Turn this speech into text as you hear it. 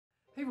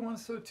Hey everyone,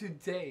 so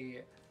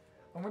today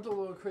I went a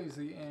little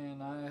crazy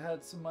and I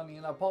had some money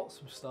and I bought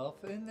some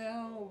stuff, and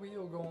now we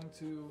are going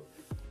to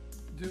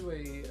do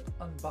a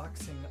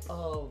unboxing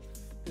of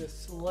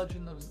this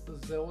Legend of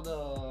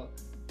Zelda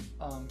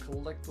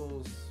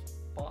collector's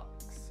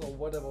box or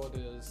whatever it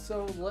is.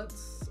 So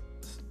let's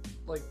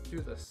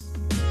do this.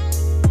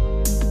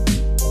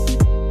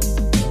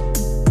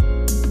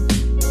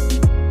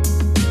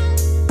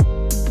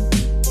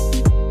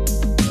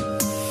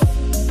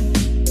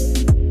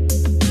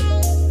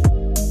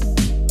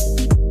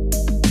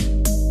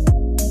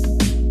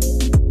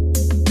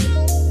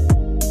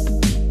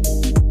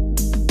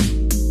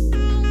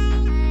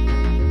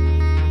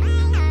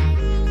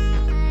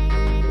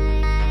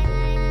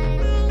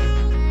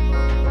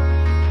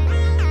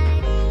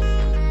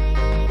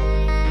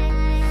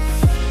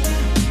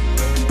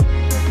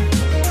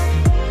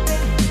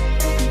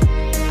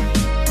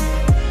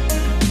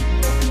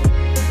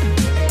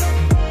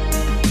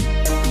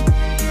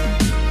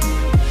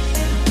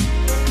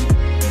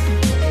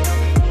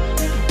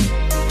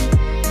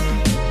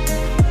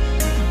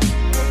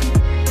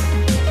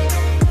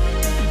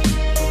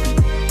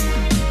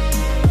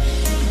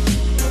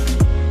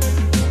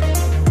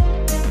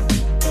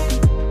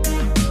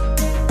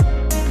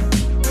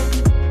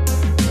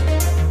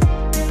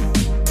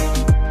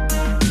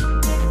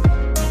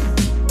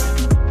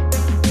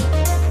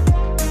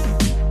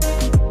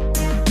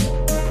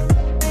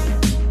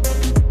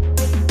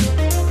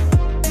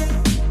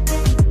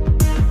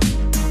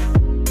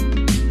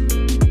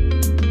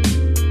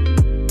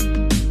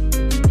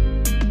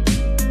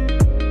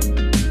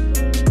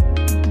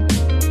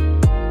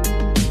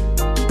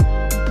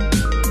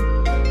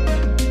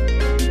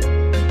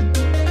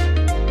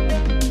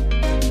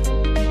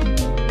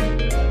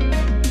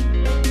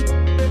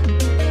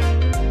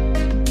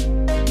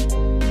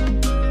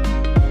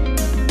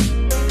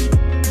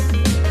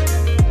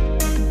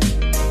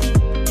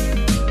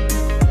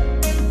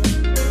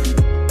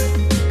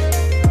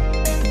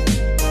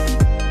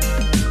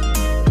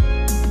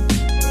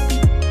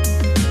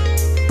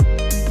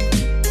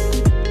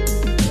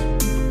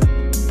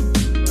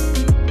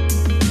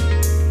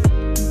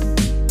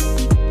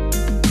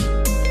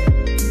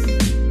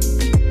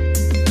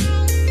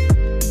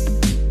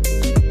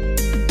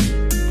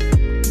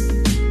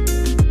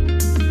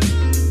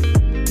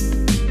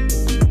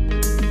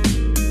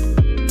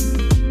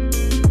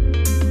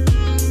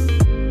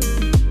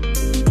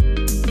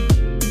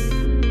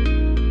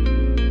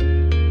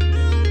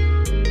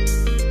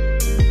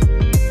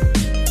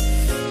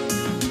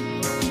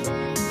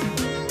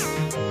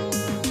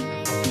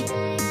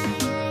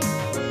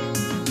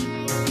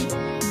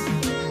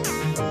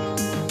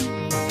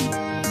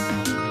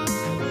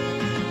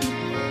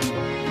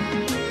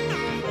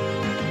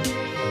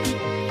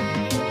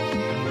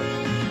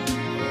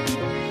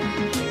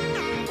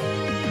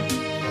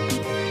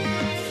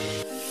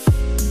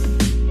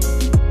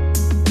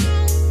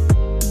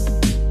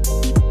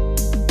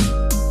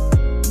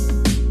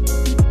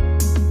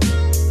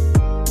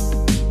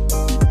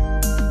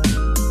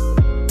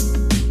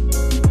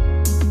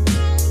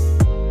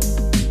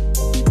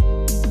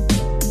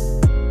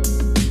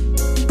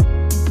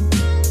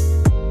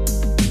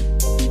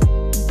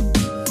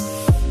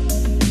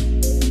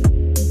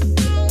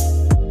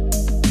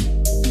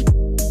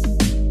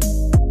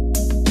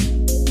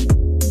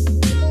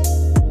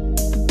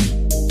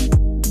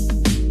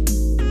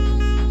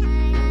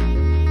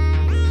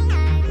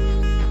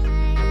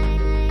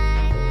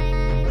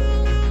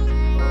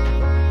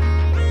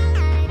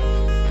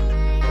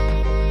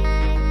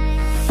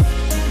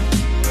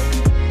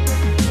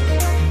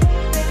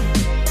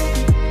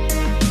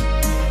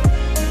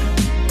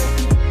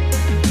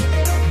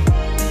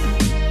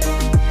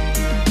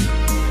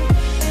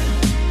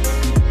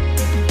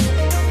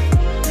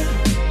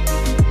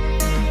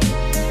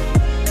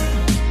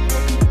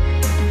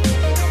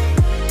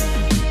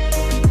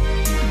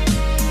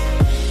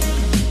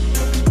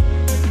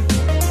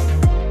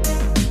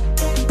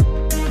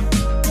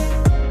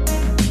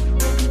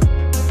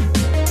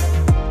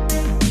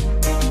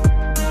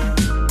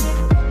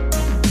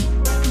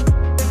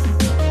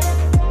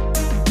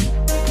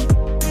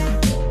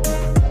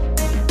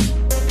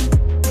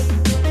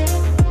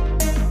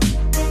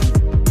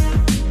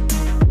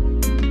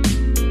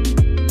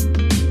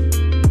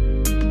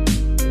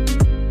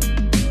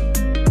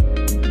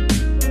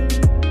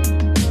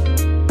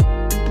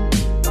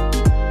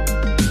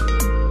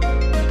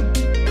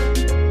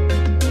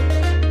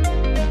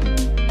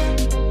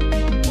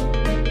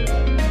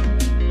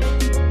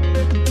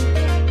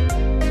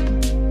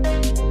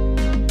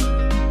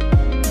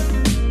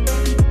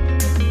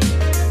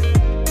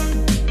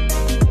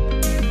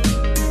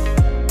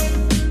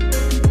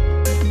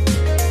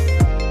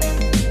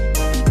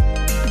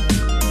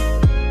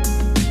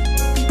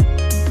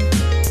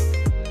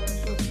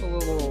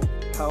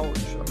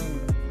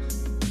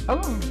 I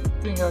don't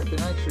think I can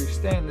actually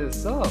stand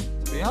this up,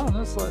 to be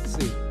honest. Let's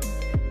see.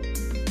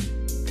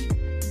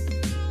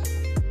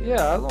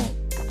 Yeah,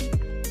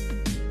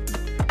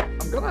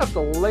 I'm gonna have to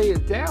lay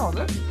it down.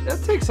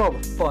 That takes all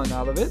the fun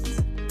out of it.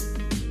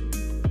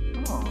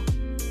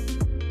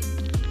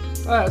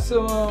 Alright,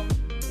 so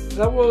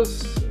that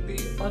was the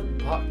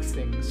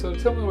unboxing. So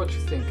tell me what you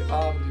think.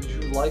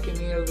 Did you like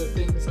any of the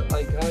things that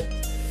I got?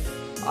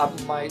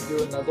 I might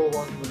do another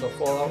one with the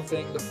Fallout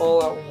thing. The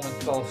Fallout one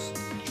cost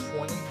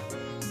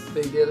 $20.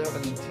 They did have a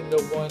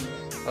Nintendo one,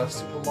 a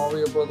Super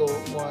Mario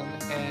Bros. One,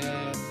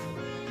 and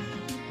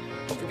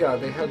I forgot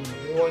they had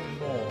one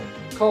more.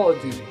 Call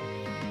of Duty.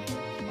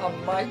 I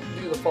might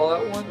do the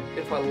Fallout one.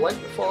 If I like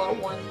the Fallout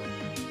one,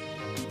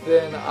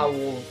 then I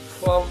will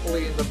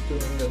probably end up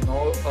doing the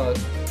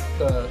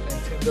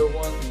Nintendo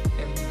one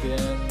and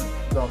then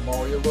the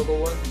Mario Bros.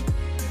 One.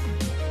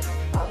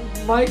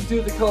 I might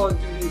do the Call of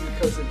Duty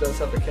because it does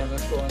have a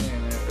canister on it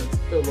and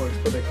it looks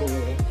pretty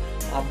cool.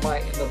 I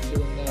might end up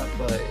doing that,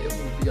 but it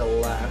will be a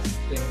last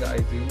thing that I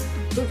do.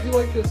 So if you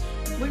like this,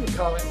 leave a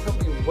comment, tell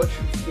me what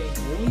you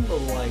think, leave a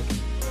like.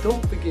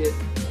 Don't forget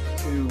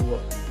to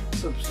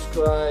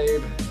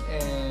subscribe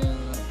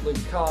and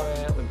leave a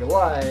comment, leave a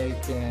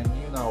like, and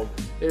you know,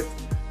 if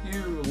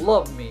you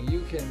love me,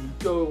 you can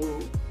go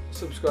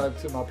subscribe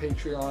to my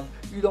Patreon.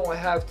 You don't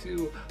have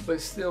to,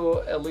 but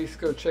still at least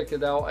go check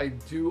it out. I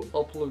do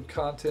upload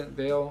content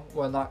there.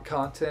 Well, not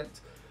content,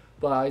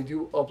 but I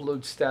do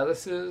upload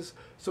statuses.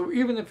 So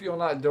even if you're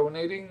not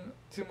donating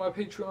to my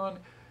Patreon,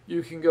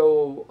 you can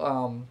go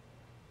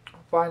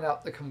find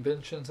out the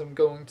conventions I'm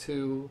going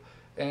to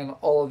and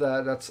all of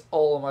that. That's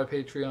all on my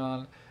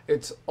Patreon.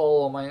 It's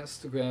all on my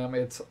Instagram.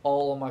 It's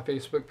all on my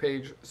Facebook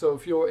page. So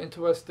if you're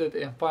interested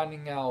in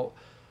finding out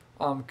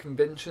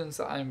conventions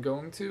that I'm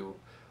going to,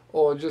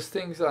 or just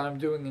things that I'm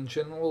doing in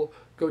general,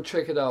 go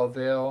check it out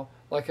there.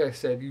 Like I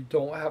said, you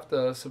don't have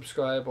to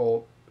subscribe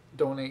or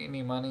donate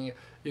any money.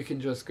 You can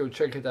just go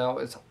check it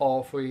out. It's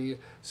all free.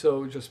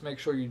 So just make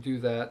sure you do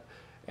that.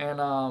 And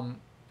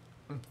I'm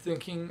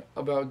thinking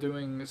about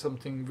doing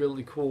something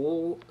really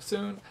cool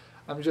soon.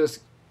 I'm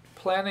just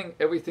planning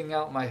everything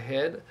out in my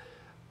head.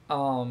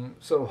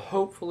 So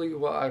hopefully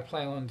what I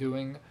plan on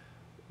doing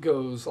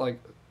goes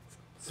like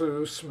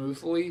through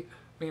smoothly.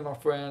 Me and my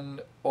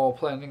friend are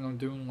planning on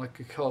doing like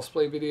a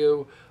cosplay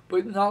video,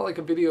 but not like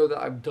a video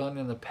that I've done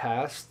in the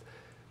past.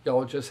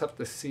 Y'all just have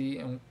to see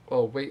and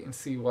wait and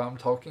see what I'm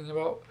talking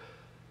about.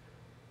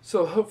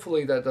 So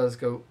hopefully that does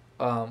go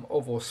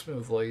over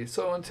smoothly.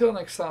 So until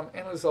next time,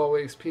 and as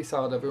always, peace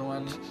out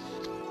everyone.